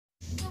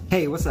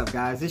Hey, what's up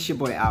guys? It's your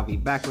boy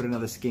Albie back with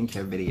another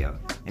skincare video.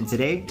 And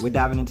today we're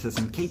diving into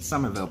some Kate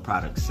Somerville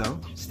products, so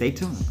stay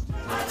tuned.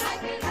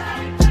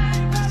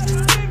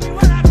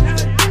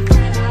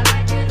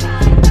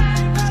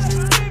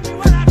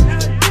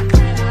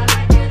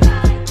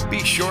 Be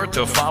sure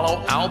to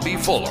follow Albie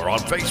Fuller on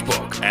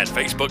Facebook at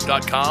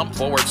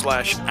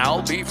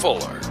facebook.com/Albie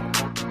Fuller.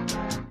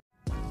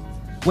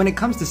 When it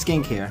comes to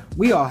skincare,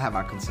 we all have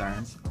our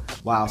concerns.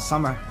 While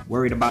some are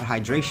worried about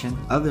hydration,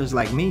 others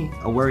like me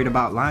are worried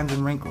about lines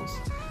and wrinkles.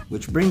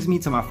 Which brings me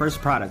to my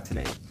first product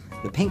today,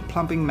 the Pink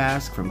Plumping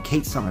Mask from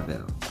Kate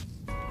Somerville.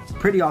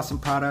 Pretty awesome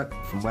product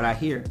from what I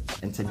hear,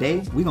 and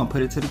today we're gonna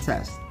put it to the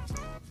test.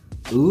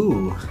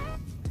 Ooh,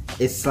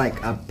 it's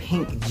like a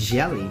pink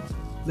jelly.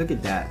 Look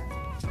at that.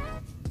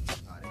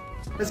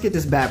 Let's get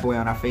this bad boy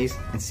on our face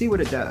and see what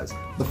it does.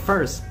 But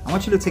first, I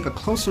want you to take a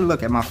closer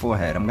look at my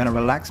forehead. I'm gonna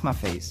relax my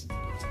face.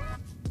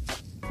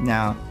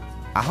 Now,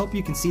 I hope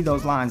you can see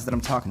those lines that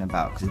I'm talking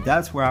about, because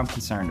that's where I'm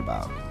concerned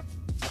about.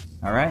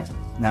 Alright,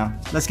 now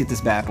let's get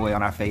this bad boy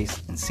on our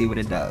face and see what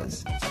it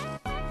does.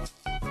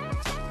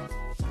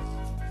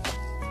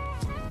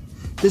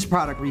 This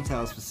product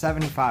retails for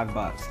 75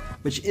 bucks,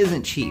 which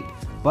isn't cheap,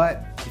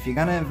 but if you're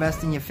gonna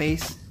invest in your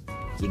face,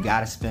 you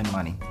gotta spend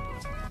money.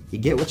 You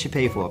get what you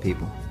pay for,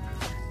 people.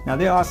 Now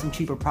there are some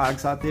cheaper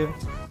products out there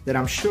that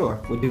I'm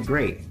sure will do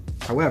great.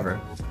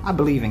 However, I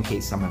believe in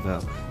Kate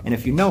Somerville, and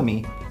if you know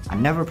me, I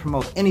never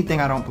promote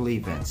anything I don't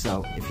believe in,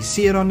 so if you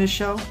see it on this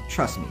show,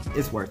 trust me,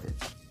 it's worth it.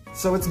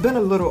 So it's been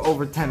a little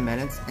over 10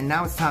 minutes, and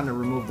now it's time to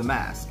remove the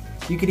mask.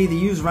 You could either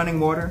use running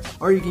water,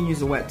 or you can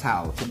use a wet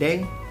towel.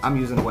 Today, I'm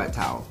using a wet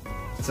towel.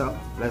 So,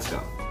 let's go.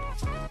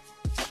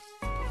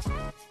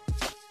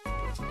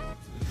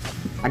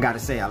 I gotta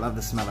say, I love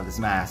the smell of this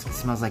mask. It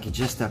smells like you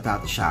just stepped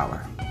out the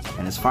shower.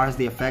 And as far as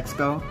the effects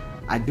go,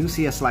 I do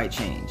see a slight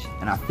change,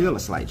 and I feel a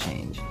slight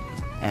change.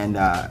 And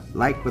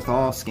like with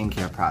all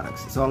skincare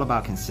products, it's all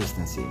about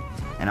consistency.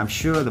 And I'm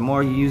sure the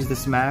more you use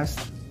this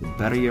mask, the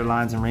better your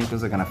lines and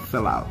wrinkles are gonna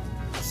fill out.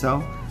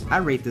 So I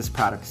rate this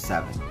product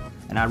 7,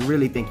 and I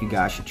really think you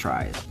guys should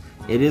try it.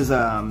 It is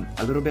a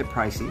little bit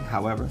pricey,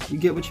 however, you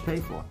get what you pay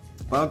for.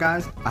 Well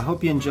guys, I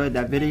hope you enjoyed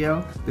that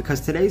video,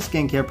 because today's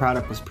skincare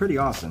product was pretty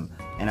awesome,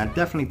 and I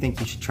definitely think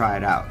you should try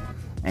it out.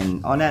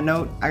 And on that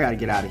note, I gotta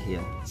get out of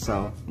here.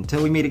 So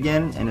until we meet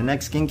again in the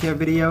next skincare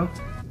video,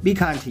 be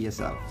kind to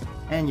yourself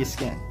and your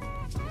skin.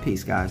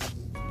 Peace, guys.